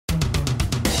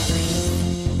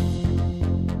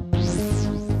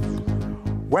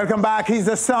Welcome back. He's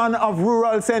the son of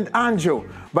rural St. Andrew.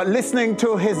 But listening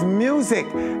to his music,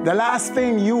 the last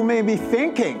thing you may be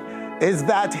thinking is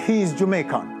that he's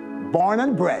Jamaican, born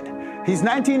and bred. He's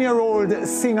 19-year-old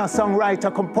singer,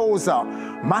 songwriter, composer,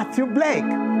 Mathew Blake.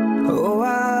 Oh,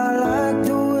 I like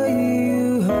the way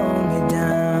you hold me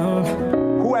down.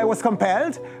 Who I was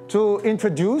compelled to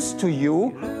introduce to you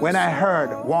when I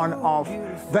heard one of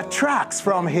the tracks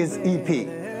from his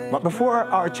EP. But before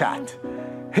our chat,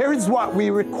 here is what we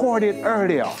recorded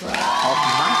earlier of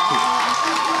Mathew.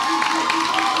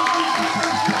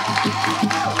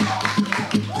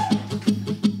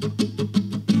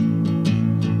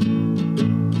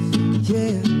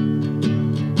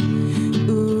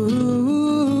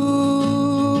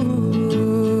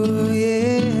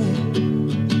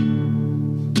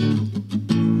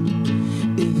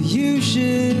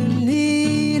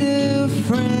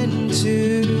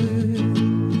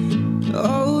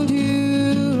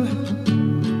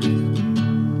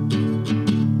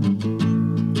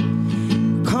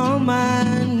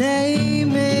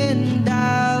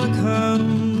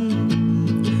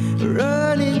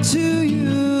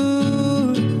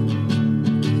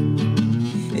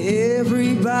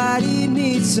 Everybody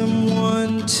needs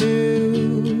someone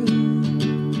to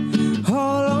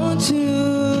hold on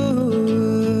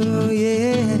to,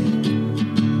 yeah.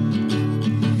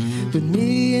 But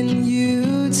me and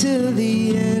you till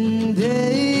the end,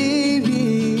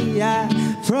 baby. I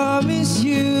promise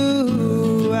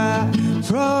you,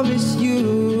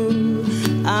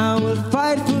 I will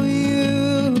fight for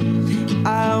you,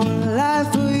 I will lie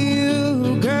for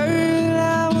you, girl,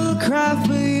 I will cry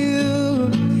for you.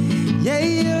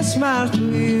 Yeah, I'll smile for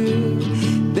you.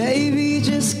 Baby,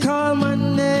 just call my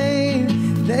name.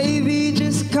 Baby,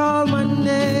 just call my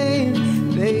name.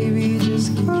 Baby,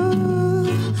 just call,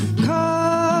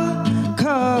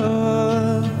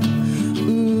 call.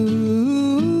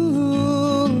 Ooh,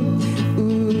 ooh,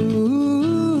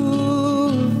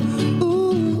 ooh,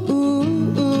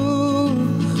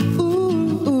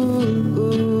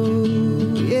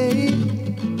 ooh, yeah.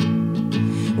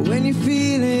 When you're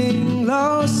feeling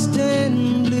lost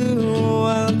and blue,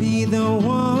 I'll be the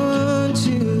one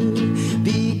to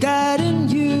be guiding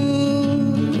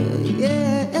you,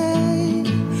 yeah.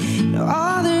 No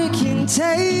other can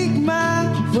take my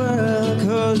world,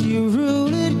 'cause you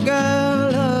rule it,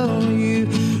 girl, oh, you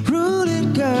rule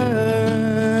it,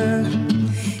 girl.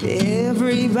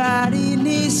 Everybody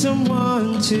needs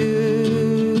someone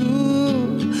to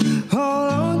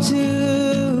hold on to,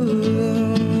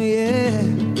 yeah.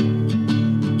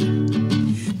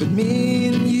 But me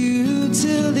and you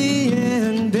till the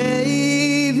end,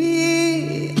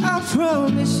 baby. I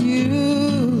promise you,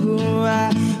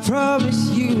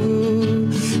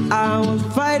 I will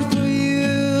fight for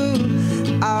you,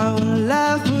 I will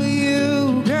laugh for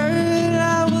you, girl,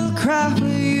 I will cry for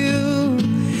you,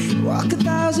 walk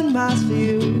 1,000 miles for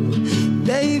you.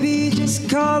 Baby, just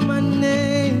call my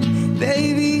name.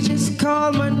 Baby, just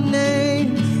call my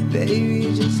name.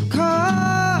 Baby, just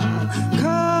call,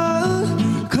 call,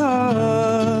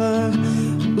 call.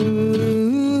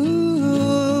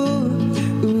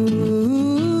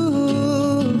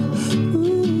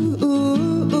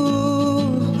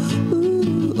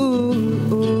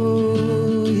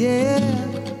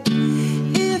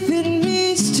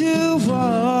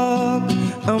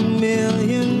 A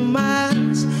million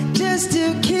miles just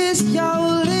to kiss your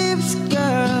lips,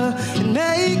 girl, and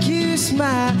make you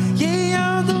smile. Yeah,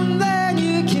 you're the man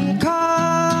you can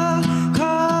call,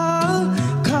 call,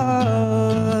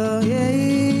 call. Yeah,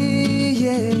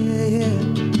 yeah,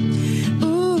 yeah.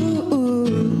 Ooh, ooh,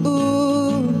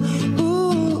 ooh, ooh, ooh,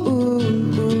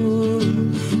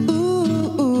 ooh, ooh,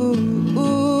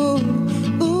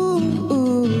 ooh, ooh.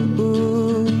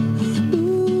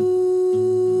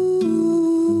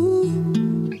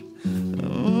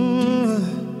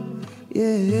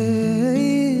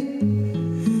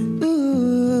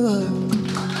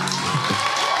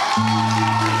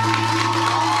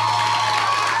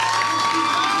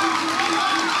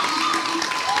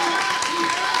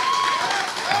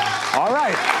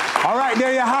 All right,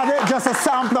 there you have it. Just a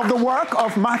sample of the work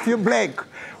of Mathew Blake,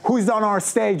 who is on our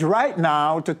stage right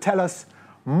now to tell us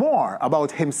more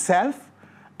about himself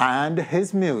and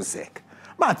his music.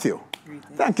 Mathew,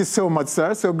 thank you so much,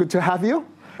 sir. So good to have you.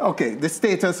 Okay, the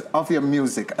status of your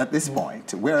music at this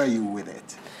point, where are you with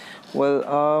it?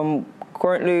 Well,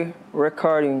 currently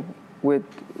recording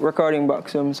back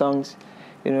some songs,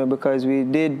 you know, because we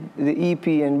did the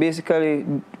EP, and basically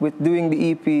with doing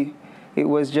the EP, it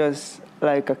was just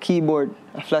like a keyboard,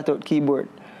 a flat-out keyboard.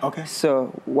 Okay.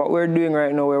 So what we're doing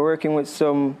right now, we're working with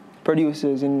some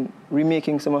producers in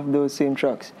remaking some of those same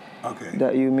tracks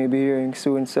that you may be hearing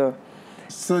soon. So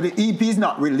the EP is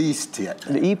not released yet.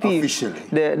 The EP officially.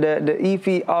 The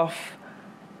EP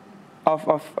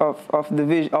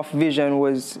of Vision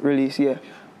was released, yeah.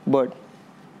 But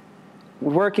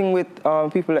working with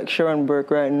people like Sharon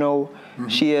Burke right now,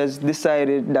 she has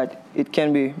decided that it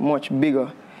can be much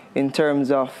bigger in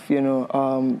terms of, you know,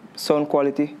 sound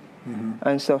quality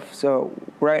and stuff. So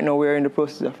right now we're in the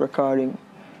process of recording.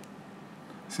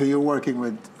 So you're working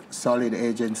with Solid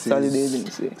Agency. Solid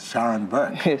Agency. Sharon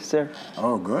Burke. Yes, sir.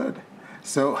 Oh, good.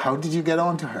 So how did you get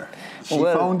on to her? She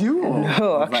found you? Or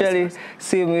no, actually,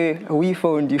 same way we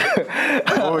found you.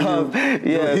 Oh,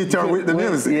 you hit her with the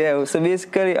music? Yeah, so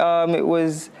basically, I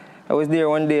was there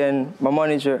one day and my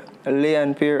manager,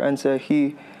 Leon Pierre, and so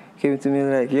he came to me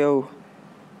like, yo,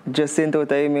 just sent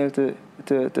out an email to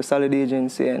Solid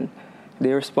Agency, and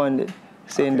they responded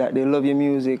saying that they love your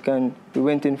music, and we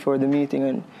went in for the meeting,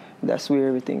 and that's where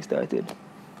everything started.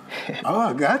 Oh,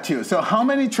 I got you. So how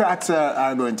many tracks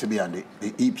are going to be on the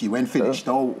EP when finished?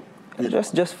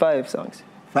 Just 5 songs.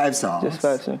 5 songs? Just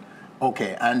 5 songs.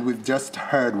 Okay, and we've just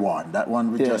heard one. That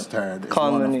one we just heard is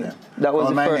Call one My of Name. them. That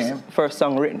was Call the first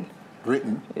song written.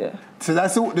 Written? Yeah. So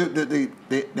that's the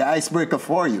icebreaker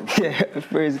for you. Yeah,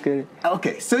 basically.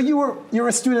 Okay, so you're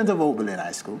a student of Oberlin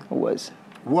High School? Was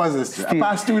a student. A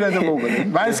past student of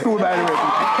Oberlin. My school, by the way.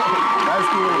 My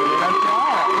school.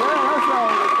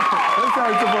 That's how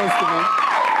it's supposed to be.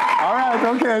 All right,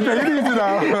 okay, so you need to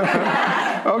know.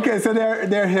 Okay, so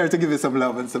they're here to give you some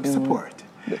love and some support.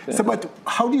 Definitely. So, but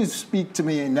how do you speak to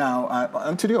me now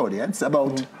and to the audience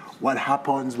about what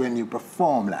happens when you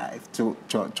perform live to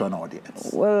an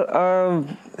audience? Well,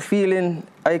 feeling,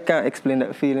 I can't explain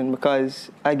that feeling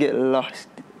because I get lost,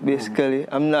 basically.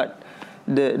 I'm not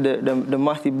the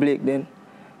Mathew Blake then.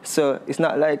 So it's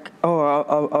not like,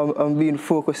 oh, I'm being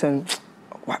focused on,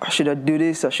 should I do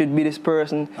this? I should be this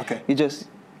person. Okay. You just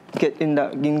get in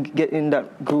that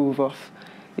groove of,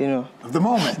 you know. Of the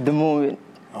moment? The moment.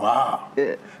 Wow.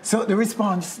 Yeah. So the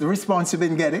response you've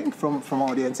been getting from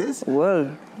audiences?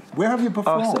 Well, where have you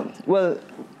performed? Awesome. Well,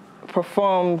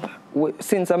 performed,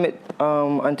 since I met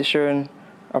Auntie Sharon,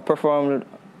 I performed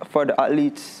for the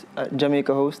athletes at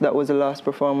Jamaica House. That was the last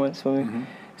performance for me.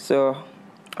 So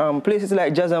places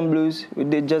like Jazz and Blues, we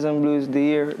did Jazz and Blues the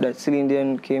year that Celine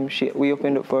Dion came, we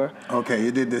opened up for her. Okay,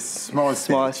 you did this small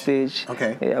stage.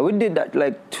 Okay. Yeah, we did that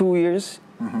like 2 years,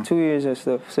 2 years and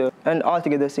stuff. So, and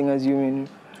Altogether Sing As You Mean.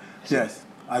 So, yes,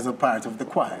 as a part of the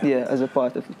choir. Yeah, as a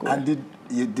part of the choir. And did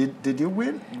you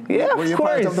win? Yeah, Were you of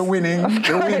course. part of the winning year?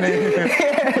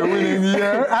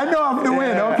 I know of the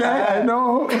win, okay? I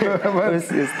know.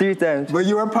 It's 3 times. But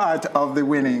you were part of the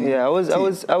winning. Yeah, I was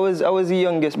the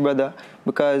youngest brother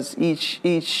because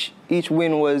each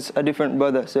win was a different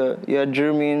brother. So you had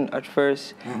Jermaine at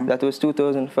first. That was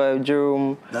 2005.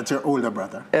 Jerome. That's your older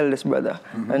brother. Eldest brother.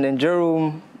 And then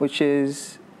Jerome, which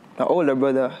is my older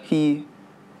brother, he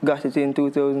got it in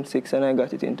 2006 and I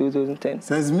got it in 2010.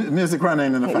 So it's music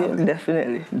running in the family? Yeah,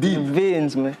 definitely. Deep. The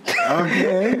veins, man.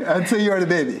 Okay. And so you're the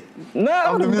baby?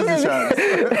 No, of the musicians.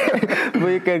 But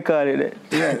you can call it that.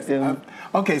 Yes.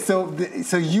 Okay, so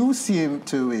you seem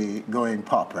to be going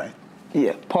pop, right?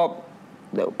 Yeah, pop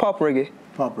reggae.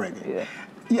 Pop reggae. Yeah.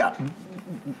 Yeah.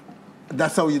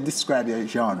 That's how you describe your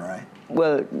genre, right?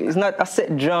 Well, it's not a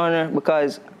set genre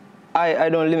because I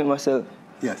don't limit myself.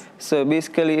 Yes. So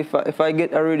basically, if I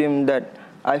get a rhythm that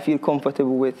I feel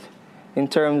comfortable with, in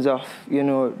terms of, you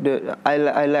know,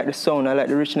 I like the sound, I like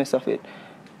the richness of it,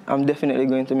 I'm definitely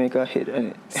going to make a hit on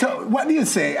it. So what do you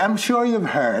say? I'm sure you've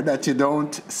heard that you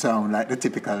don't sound like the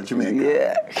typical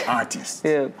Jamaican artist.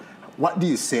 Yeah. What do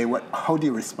you say? How do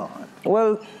you respond?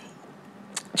 Well,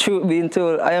 truth being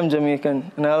told, I am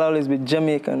Jamaican, and I'll always be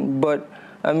Jamaican. But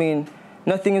I mean,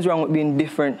 nothing is wrong with being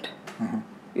different.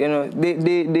 You know,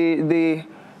 they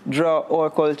draw our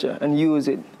culture and use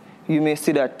it. You may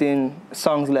see that in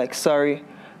songs like Sorry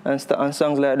and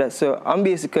songs like that. So I'm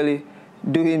basically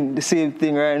doing the same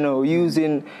thing right now,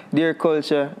 using their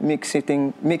culture,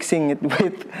 mixing it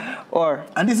with our.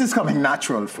 And this is coming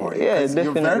natural for you. Yeah,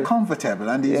 definitely. You're very comfortable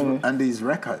on these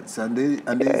records and these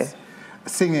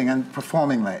singing and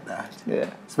performing like that. Yeah.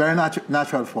 It's very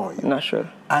natural for you. Natural.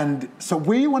 And so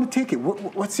where you want to take it?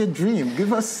 What's your dream?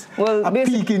 Give us a peek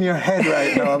peek in your head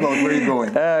right now about where you're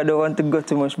going. I don't want to go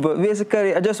too much, but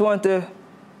basically I just want to,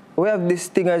 we have this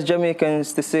thing as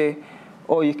Jamaicans to say,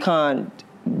 oh, you can't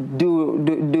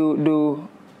do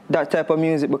that type of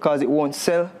music because it won't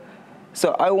sell.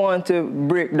 So I want to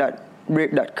break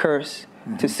that curse.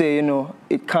 To say, you know,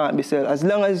 it can't be sold. As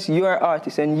long as you're an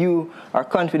artist and you are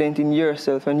confident in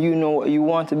yourself and you know what you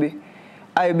want to be,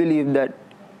 I believe that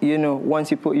you know,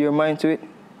 once you put your mind to it,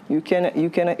 you can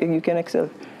excel.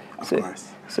 Of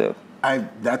course. So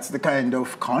that's the kind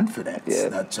of confidence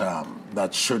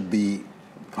that should be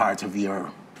part of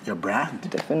your brand.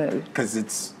 Definitely. Because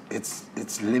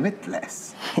it's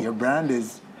limitless. Your brand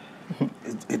is,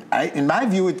 in my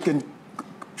view, it can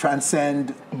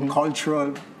transcend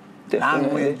cultural,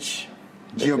 language,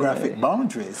 geographic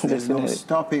boundaries. There's no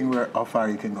stopping how far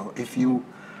you can go if you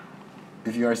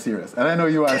are serious. And I know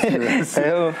you are serious. I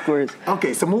am, of course.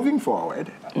 Okay, so moving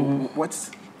forward,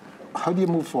 how do you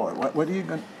move forward? What do you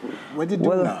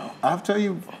do now? After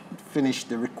you've finished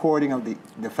the recording of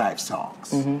the 5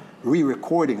 songs,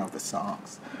 re-recording of the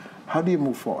songs, how do you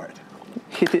move forward?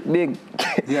 Hit it big.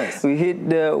 Yes. We hit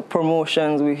the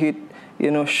promotions, we hit, you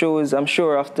know, shows. I'm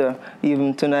sure after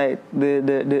even tonight,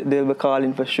 they'll be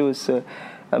calling for shows. So,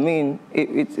 I mean,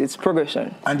 it's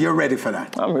progression. And you're ready for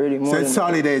that? I'm ready. So it's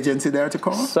Solid Agency there to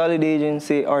call? Solid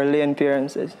Agency or Lane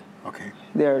Appearances. Okay.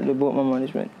 They're both my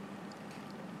management.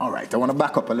 All right. I want to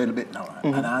back up a little bit now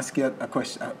and ask you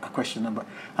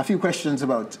a few questions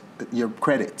about your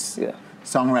credits. Yeah.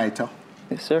 Songwriter.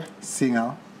 Yes, sir.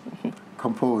 Singer.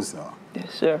 Composer.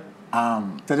 Yes, sir.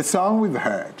 So the song we've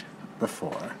heard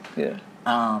before. Yeah.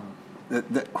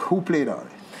 Who played on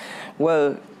it?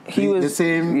 Well, he was the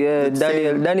same. Yeah,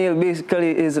 Daniel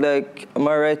basically is like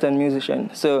my right hand musician.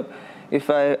 So if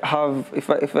I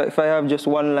have just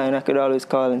one line, I could always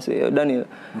call and say, "Yo, Daniel,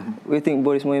 we think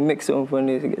about this when we mix something for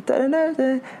this,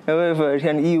 and whatever,"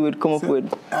 and he would come up with.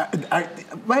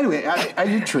 By the way, are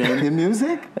you trained in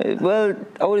music? Well,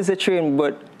 I wouldn't say trained,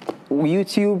 but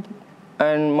YouTube.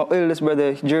 And my eldest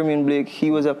brother, Jamaican Blake, he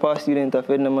was a past student of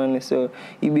Edna Manley, so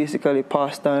he basically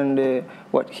passed on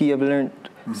what he had learned.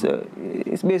 So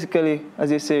it's basically,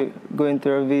 as you say, going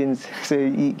through our veins. So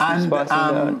he's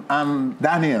passing on.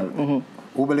 Daniel,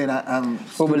 Oberlin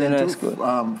High School.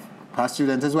 Past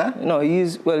student as well? No,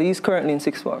 he's currently in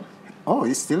 6th form. Oh,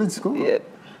 he's still in school? Yeah.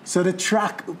 So the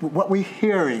track, what we're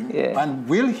hearing and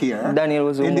will hear Daniel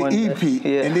was in the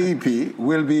EP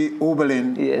will be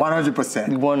Oberlin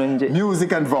 100%. 100.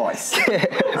 Music and voice.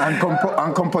 and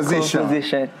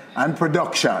composition. And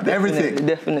production. Everything.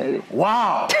 Definitely.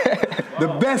 Wow. The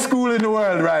best school in the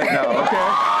world right now, okay?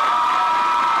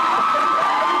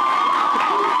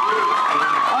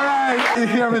 All right, you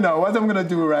hear me now. What I'm going to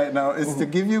do right now is to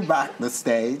give you back the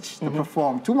stage to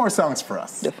perform 2 more songs for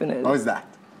us. Definitely. How is that?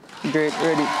 Great,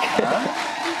 ready.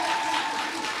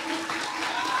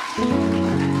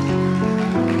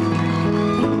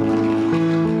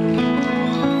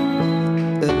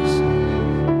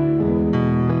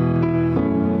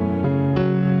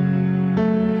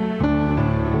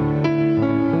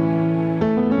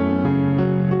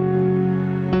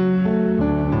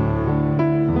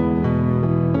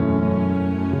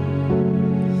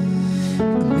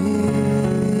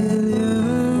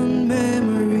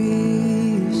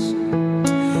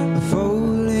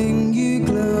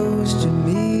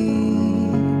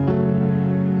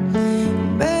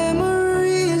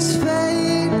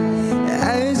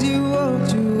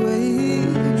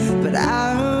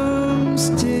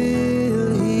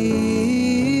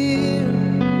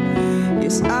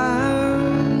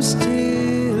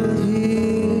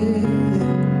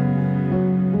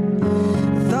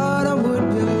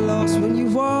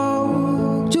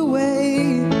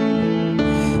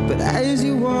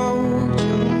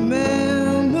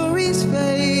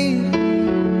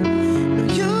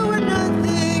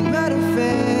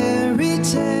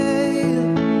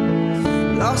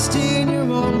 Lost in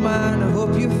your own mind, I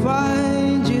hope you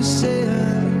find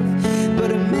yourself.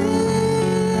 But a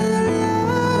million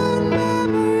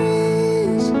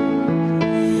memories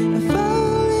are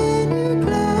falling you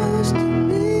close to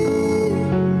me.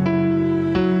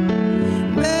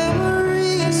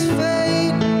 Memories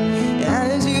fade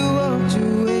as you walked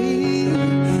away,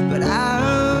 but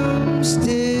I'm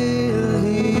still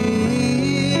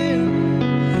here.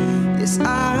 Yes,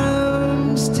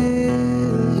 I'm still.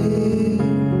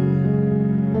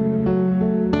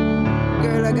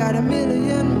 I got a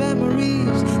million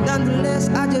memories. Nonetheless,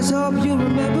 I just hope you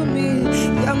remember me.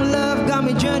 Young love got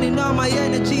me draining all my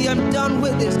energy. I'm done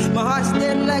with this. My heart's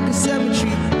dead like a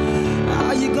cemetery.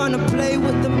 Are you gonna play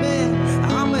with the man?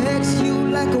 I'ma hex you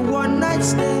like a one-night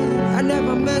stand. I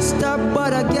never messed up,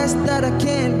 but I guess that I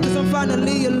can. Cause I'm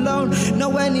finally alone,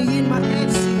 no any in my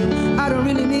AC. I don't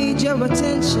really need your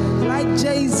attention. Like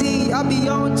Jay-Z, I'll be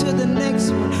on to the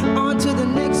next one. On to the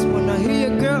next one. I hear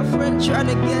your girlfriend trying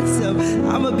to get some.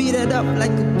 I'ma beat it up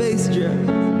like a bass drum.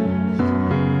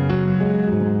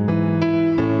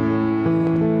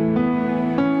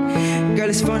 Girl,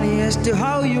 it's funny as to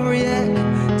how you react.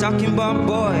 Talking about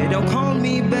boy, don't call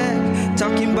me back.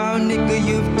 Talking about nigga,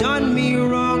 you've done me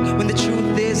wrong. When the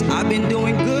truth is, I've been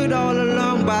doing good all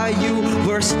along. By you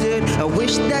worsted, I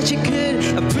wish that you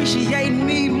could appreciate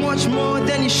me much more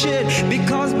than you should.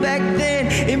 Because back then,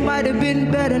 it might have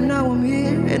been better. Now I'm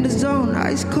here in the zone,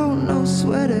 ice cold, no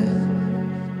sweater.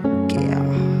 Yeah,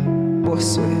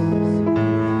 boss sweat.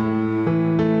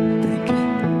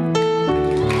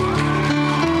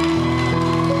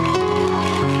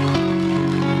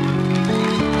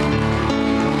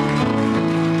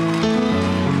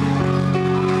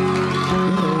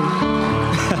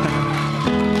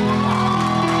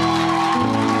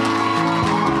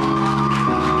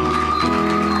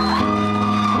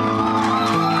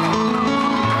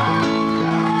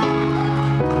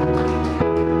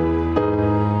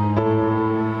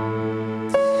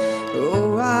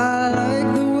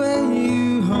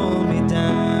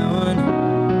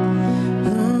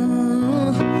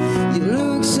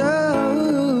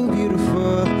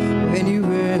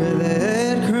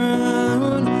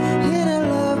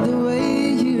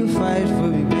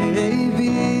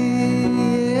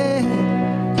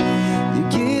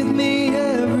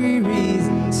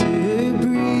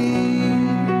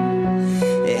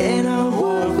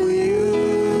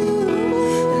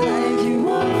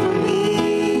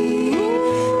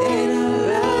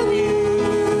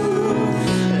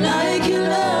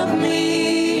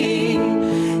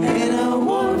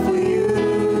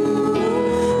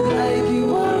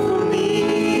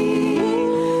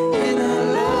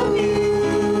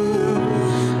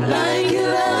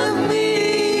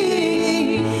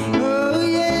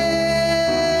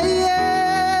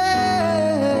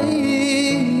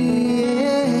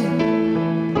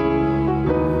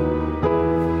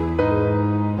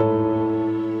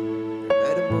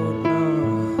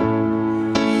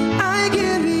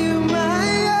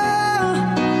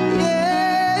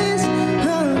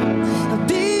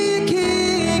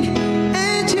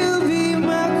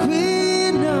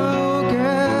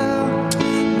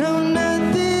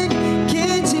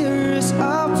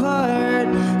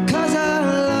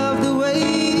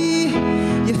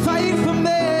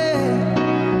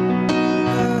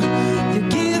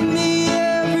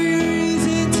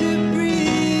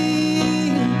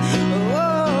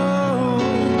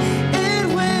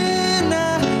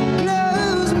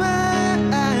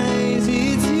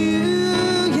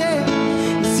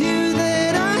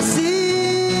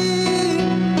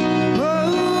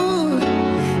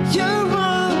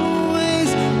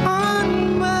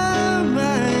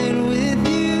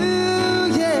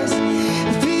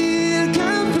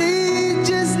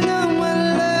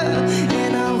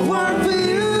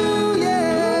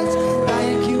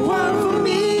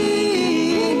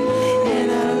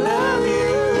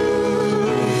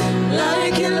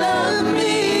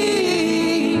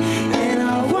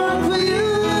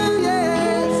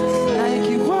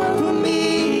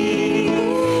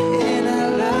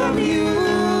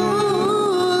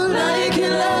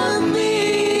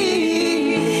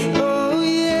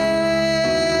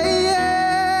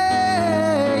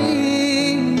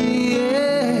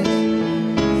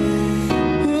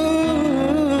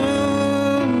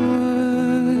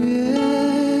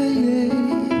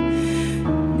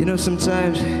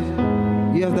 Sometimes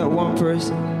you have that one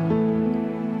person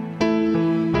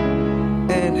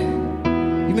and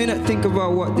you may not think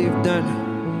about what they've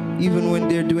done even when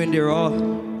they're doing their all,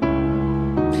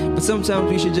 but sometimes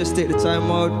we should just take the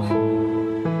time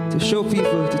out to show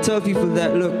people, to tell people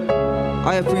that, look,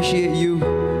 I appreciate you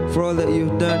for all that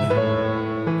you've done.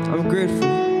 I'm grateful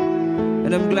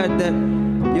and I'm glad that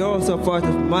you're also a part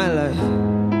of my life,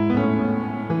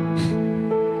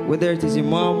 whether it is your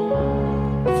mom,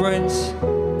 friends,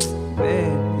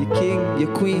 man, your king,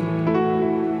 your queen.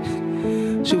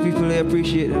 Show people they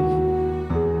appreciate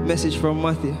them. Message from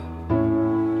Mathew.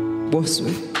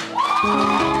 Bossman.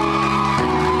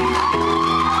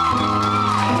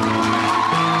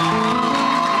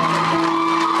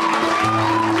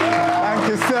 Thank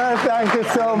you, sir. Thank you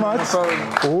so much.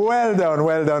 Well done,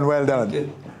 well done, well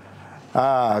done.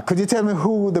 Could you tell me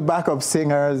who the backup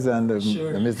singers and the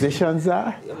musicians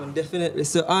are? Yeah, man, definitely.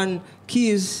 So on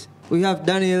keys, we have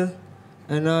Daniel,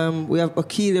 and we have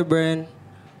Akila Brand,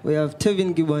 we have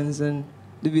Tevin Gibbons, and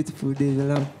the beautiful David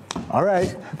Lam. All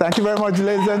right. Thank you very much,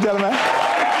 ladies and gentlemen.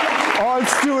 All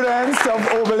students of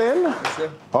Oberlin? Yes,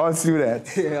 sir. All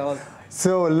students? Yeah, all.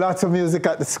 So lots of music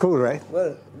at the school, right?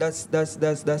 Well, that's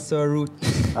our route.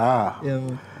 Ah. Yeah,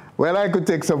 man. Well, I could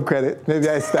take some credit. Maybe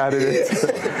I started it.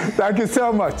 Thank you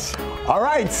so much. All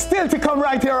right, still to come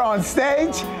right here on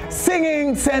stage,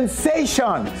 singing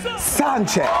sensation,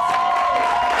 Sanchez.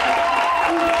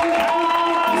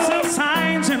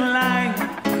 signs in life,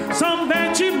 some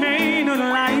that you may not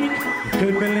like.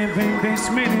 Could be living this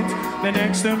minute, the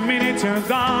next minute you're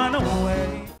gone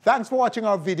away. Thanks for watching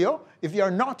our video. If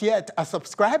you're not yet a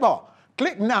subscriber,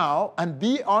 click now and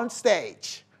be on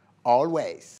stage.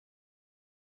 Always.